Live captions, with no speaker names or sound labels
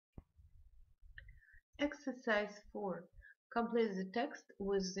Exercise 4. Complete the text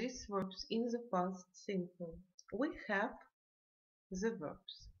with these verbs in the past simple. We have the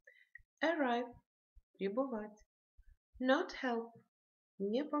verbs. Arrive – прибывать. Not help –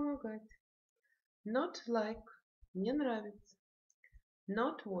 не помогать. Not like – не нравится.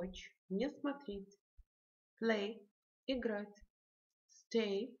 Not watch – не смотреть. Play – играть.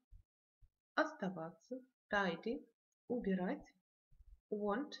 Stay – оставаться. Tidy – убирать.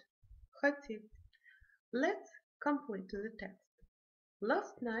 Want – хотеть. Let's complete the text.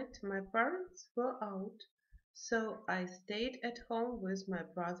 Last night my parents were out, so I stayed at home with my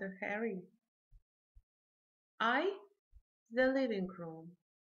brother Harry. The living room.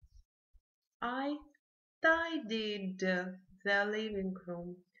 I tidied the living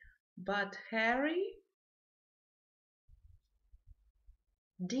room, but Harry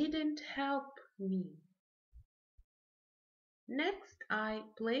didn't help me. Next, I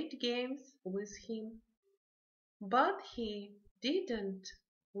played games with him, but he didn't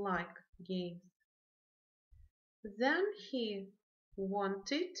like games. Then he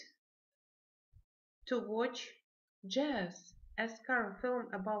wanted to watch Jazz, a scary film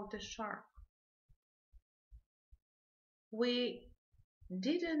about a shark. We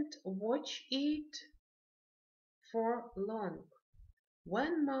didn't watch it for long.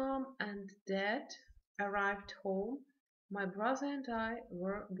 When Mom and Dad arrived home, my brother and I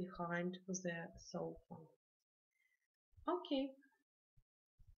were behind the sofa. Okay,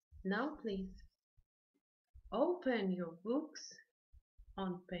 now please open your books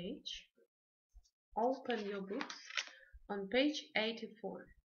on page 84.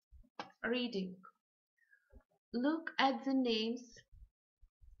 Reading. Look at the names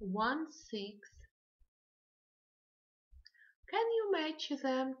 1, 6. Can you match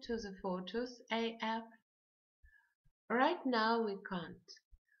them to the photos AF? Right now we can't,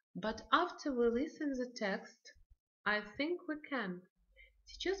 but after we listen the text, I think we can.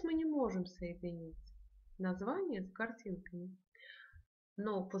 Сейчас мы не можем соединить название с картинками,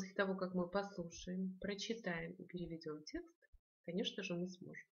 но после того, как мы послушаем, прочитаем и переведем текст, конечно же, мы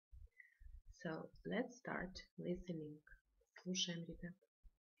сможем. So, let's start listening. Слушаем, ребят.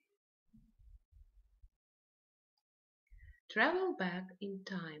 Travel back in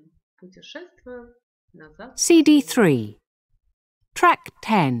time. Путешествуем назад. CD3. Track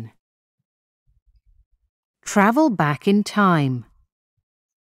 10. Travel back in time.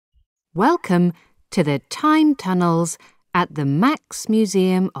 Welcome to the time tunnels at the Max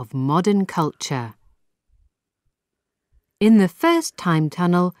Museum of Modern Culture. In the first time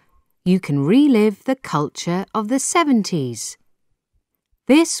tunnel, you can relive the culture of the 70s.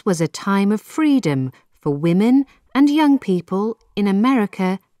 This was a time of freedom for women and young people in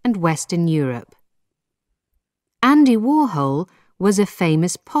America and Western Europe. Andy Warhol was a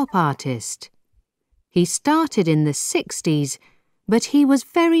famous pop artist. He started in the 60s, but he was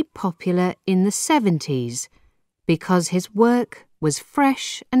very popular in the 70s because his work was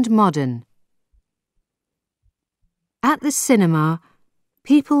fresh and modern. At the cinema,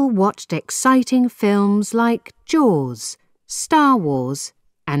 people watched exciting films like Jaws, Star Wars,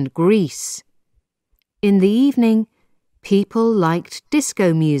 and Grease. In the evening, people liked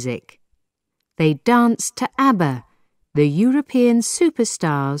disco music. They danced to ABBA, the European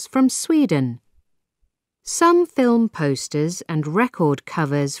superstars from Sweden. Some film posters and record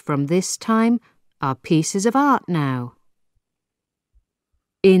covers from this time are pieces of art now.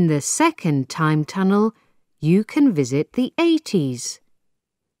 In the second time tunnel, you can visit the 80s.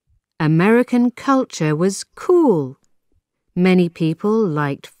 American culture was cool. Many people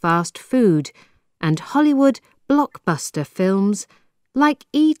liked fast food and Hollywood blockbuster films like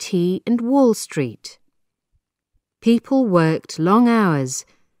E.T. and Wall Street. People worked long hours,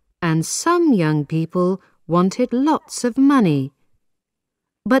 and some young people wanted lots of money.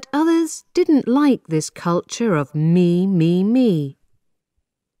 But others didn't like this culture of me, me, me.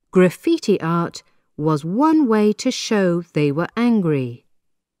 Graffiti art was one way to show they were angry.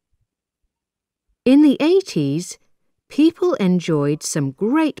 In the 80s, people enjoyed some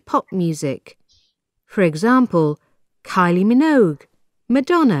great pop music. For example, Kylie Minogue,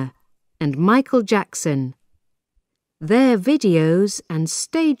 Madonna, and Michael Jackson. Their videos and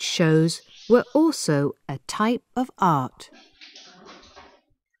stage shows were also a type of art.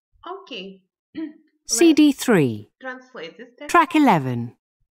 Okay. CD3. Translate this text. Track 11.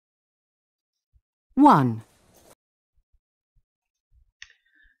 1.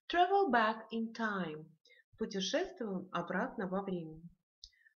 Travel back in time. Путешествуем обратно во времени.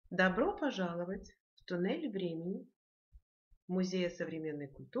 Добро пожаловать в туннель времени Музея современной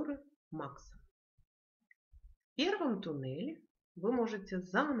культуры Макса. В первом туннеле вы можете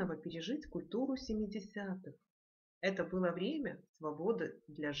заново пережить культуру 70-х. Это было время свободы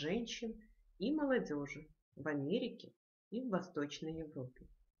для женщин и молодежи в Америке и в Восточной Европе.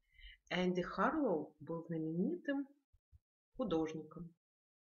 Энди Харлоу был знаменитым художником.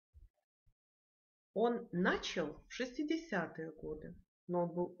 Он начал в 60-е годы, но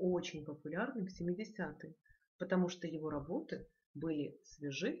он был очень популярным в 70-е, потому что его работы были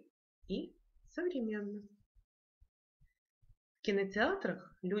свежи и современны. В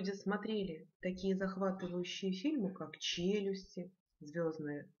кинотеатрах люди смотрели такие захватывающие фильмы, как «Челюсти»,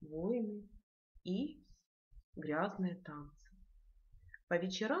 «Звездные войны» и «Грязные танцы». По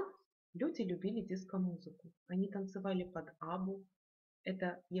вечерам люди любили диско-музыку. Они танцевали под Аббу.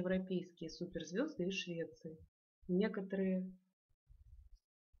 Это европейские суперзвезды из Швеции. Некоторые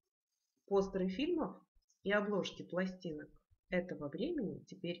постеры фильмов и обложки пластинок этого времени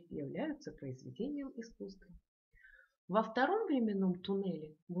теперь являются произведением искусства. Во втором временном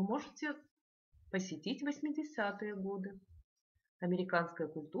туннеле вы можете посетить 80-е годы. Американская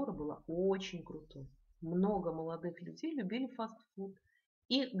культура была очень крутой. Много молодых людей любили фастфуд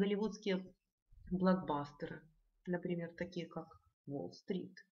и голливудские блокбастеры, например, такие как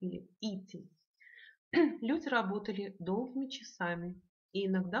Уолл-стрит или И.Т. Люди работали долгими часами, и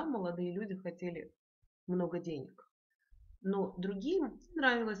иногда молодые люди хотели много денег. Но другим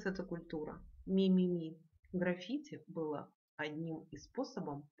нравилась эта культура. Ми-ми-ми. Граффити было одним из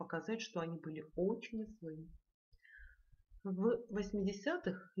способов показать, что они были очень злыми. В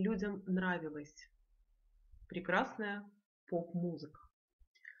 80-х людям нравилась прекрасная поп-музыка.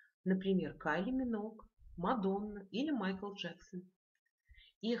 Например, Кайли Миноуг, Мадонна или Майкл Джексон.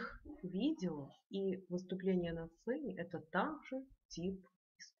 Их видео и выступления на сцене – это также тип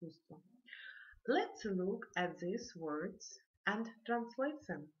искусства. Let's look at these words and translate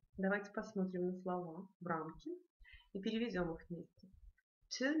them. Давайте посмотрим на слова в рамке и переведем их вместе.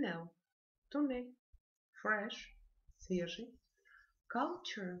 Tunnel – туннель. Fresh – свежий.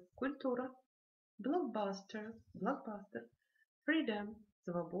 Culture – культура. Blockbuster – блокбастер. Freedom –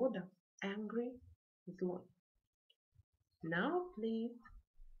 свобода. Angry – злой. Now, please,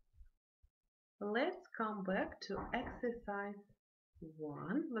 let's come back to exercise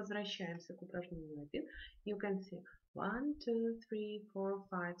 1. Возвращаемся к упражнению 1. You can see 1, 2, 3, 4,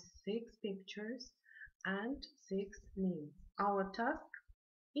 5, 6 pictures and 6 names. Our task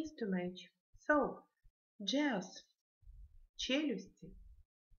is to match. So, jaws, челюсти.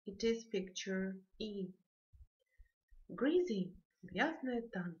 It is picture E. Greasy, грязные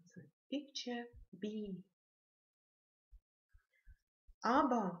танцы. Picture B.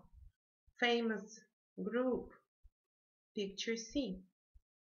 ABBA, famous group. Picture C.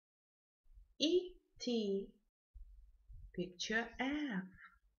 E.T. Picture F.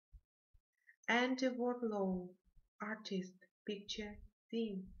 Andy Warhol, artist. Picture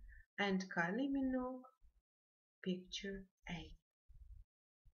C. And Kylie Minogue, picture A.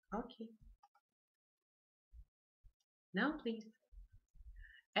 Okay. Now please.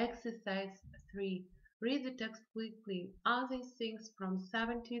 Exercise 3. Read the text quickly. Are these things from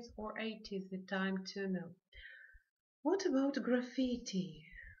 70s or 80s? The time to know. What about graffiti?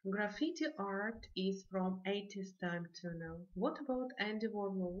 Graffiti art is from 80s time to know. What about Andy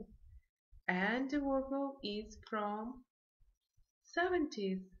Warhol? Andy Warhol is from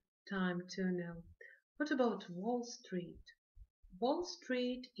 70s time to know. What about Wall Street? Wall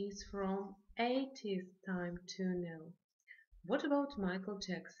Street is from 80s time to know. What about Michael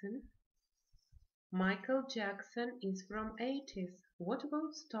Jackson? Michael Jackson is from 80s. What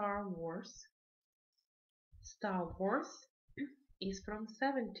about Star Wars? Star Wars is from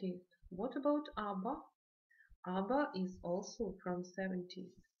 70s. What about ABBA? ABBA is also from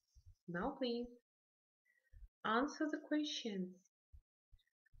 70s. Now please answer the questions.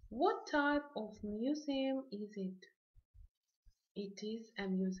 What type of museum is it? It is a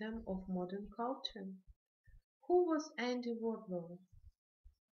museum of modern culture. Who was Andy Warhol?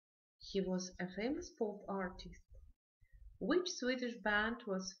 He was a famous pop artist. Which Swedish band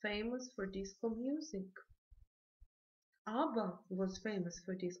was famous for disco music? ABBA was famous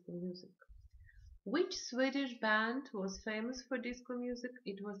for disco music. Which Swedish band was famous for disco music?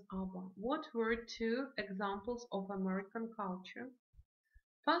 It was ABBA. What were two examples of American culture?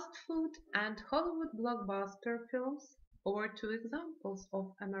 Fast food and Hollywood blockbuster films were two examples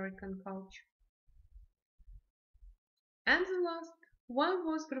of American culture. And the last, why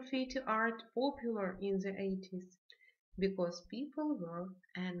was graffiti art popular in the 80s? Because people were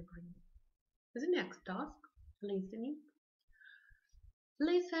angry. The next task, listening.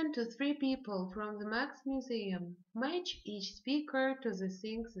 Listen to 3 people from the Max Museum. Match each speaker to the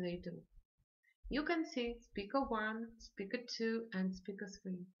things they do. You can see speaker 1, speaker 2, and speaker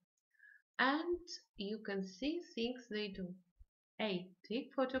 3. And you can see things they do. A.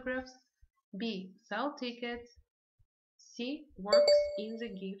 Take photographs. B. Sell tickets. C. Works in the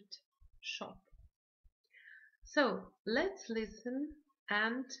gift shop. So, let's listen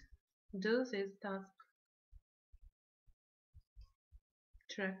and do this task.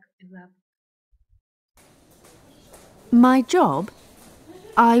 Track 11. My job?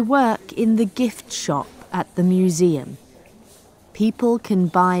 I work in the gift shop at the museum. People can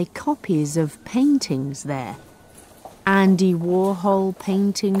buy copies of paintings there. Andy Warhol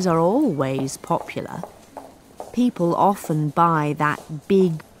paintings are always popular. People often buy that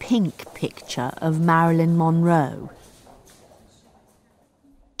big pink picture of Marilyn Monroe.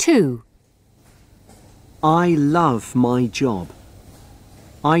 2. I love my job.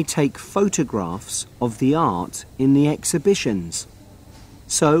 I take photographs of the art in the exhibitions,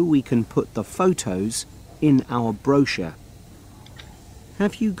 so we can put the photos in our brochure.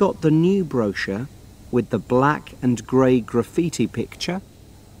 Have you got the new brochure with the black and grey graffiti picture?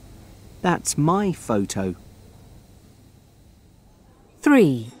 That's my photo.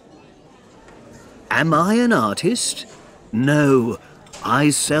 3. Am I an artist? No, I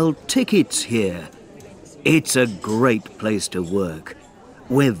sell tickets here. It's a great place to work.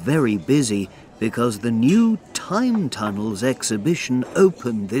 We're very busy because the new Time Tunnels exhibition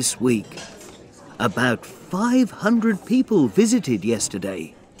opened this week. About 500 people visited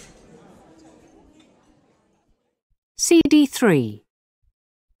yesterday. CD3.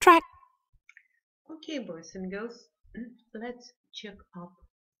 Track. Okay, boys and girls, let's check up.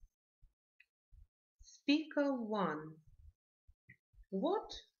 Speaker 1. What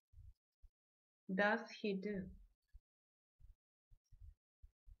does he do?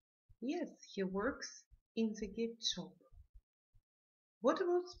 Yes, he works in the gift shop. What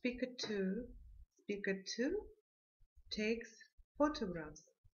about speaker 2? Speaker 2 takes photographs.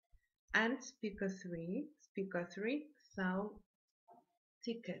 And speaker 3 sells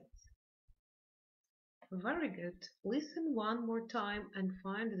tickets. Very good. Listen one more time and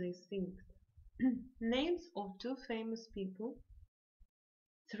find these things. Names of 2 famous people,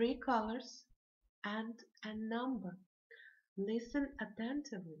 3 colors, and a number. Listen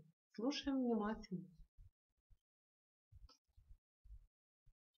attentively. Слушаем внимательно.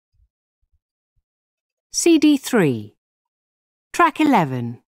 CD3. Track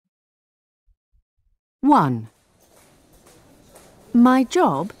 11. 1. My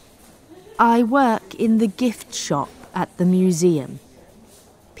job? I work in the gift shop at the museum.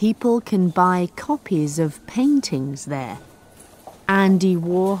 People can buy copies of paintings there. Andy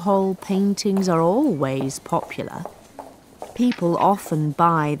Warhol paintings are always popular. People often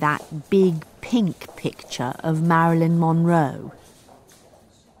buy that big pink picture of Marilyn Monroe.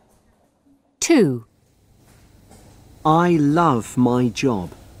 2. I love my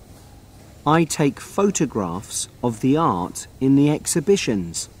job. I take photographs of the art in the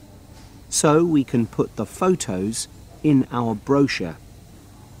exhibitions, so we can put the photos in our brochure.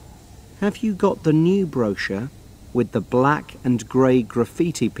 Have you got the new brochure with the black and grey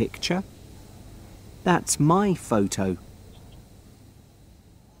graffiti picture? That's my photo.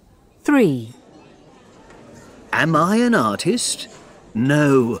 3. Am I an artist?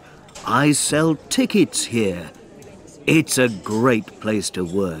 No, I sell tickets here. It's a great place to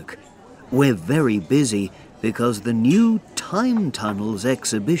work. We're very busy because the new Time Tunnels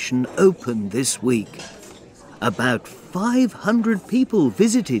exhibition opened this week. About 500 people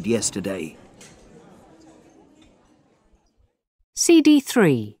visited yesterday.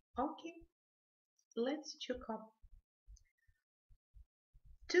 CD3. Okay, let's check up.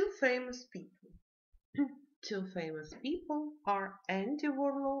 2 famous people. 2 famous people are Andy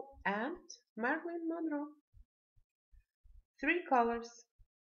Warhol and Marilyn Monroe. 3 colors.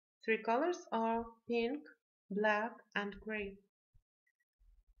 3 colors are pink, black, and grey.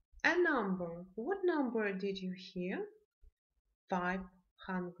 A number. What number did you hear?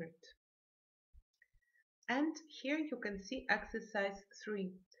 500. And here you can see exercise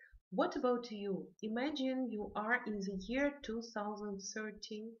 3. What about you? Imagine you are in the year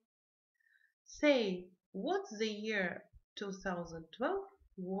 2013. Say, what the year 2012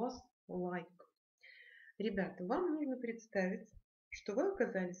 was like. Ребята, вам нужно представить, что вы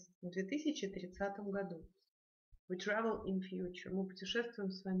оказались в 2030 году. We travel in future. Мы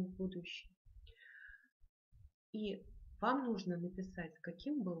путешествуем с вами в будущее. И вам нужно написать,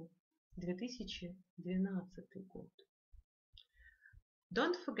 каким был 2012 год.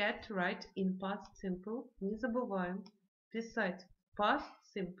 Don't forget to write in past simple. Не забываем писать past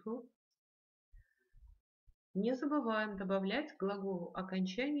simple. Не забываем добавлять к глаголу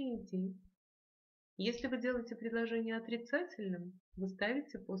окончание «ed». Если вы делаете предложение отрицательным, вы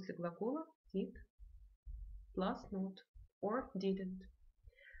ставите после глагола did plus not or didn't.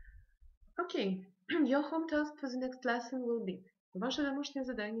 Okay, your home task for the next lesson will be. Ваше домашнее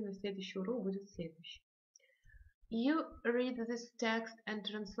задание на следующий урок будет следующее. You read this text and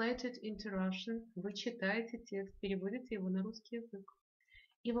translate it into Russian. Вы читаете текст, переводите его на русский язык.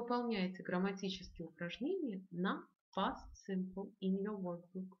 И выполняете грамматические упражнения на past simple in your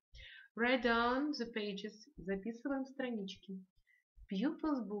workbook. Write down the pages. Записываем странички.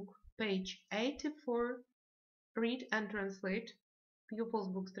 Pupils book, page 84. Read and translate. Pupils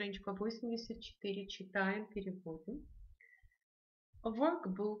book, страничка 84. Читаем, переводим.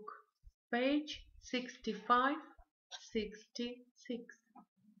 Workbook, page 65, 66.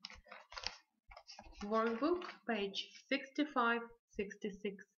 Workbook, page 65,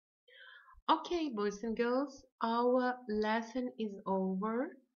 66. Okay, boys and girls, our lesson is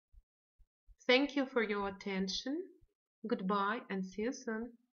over. Thank you for your attention. Goodbye and see you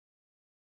soon.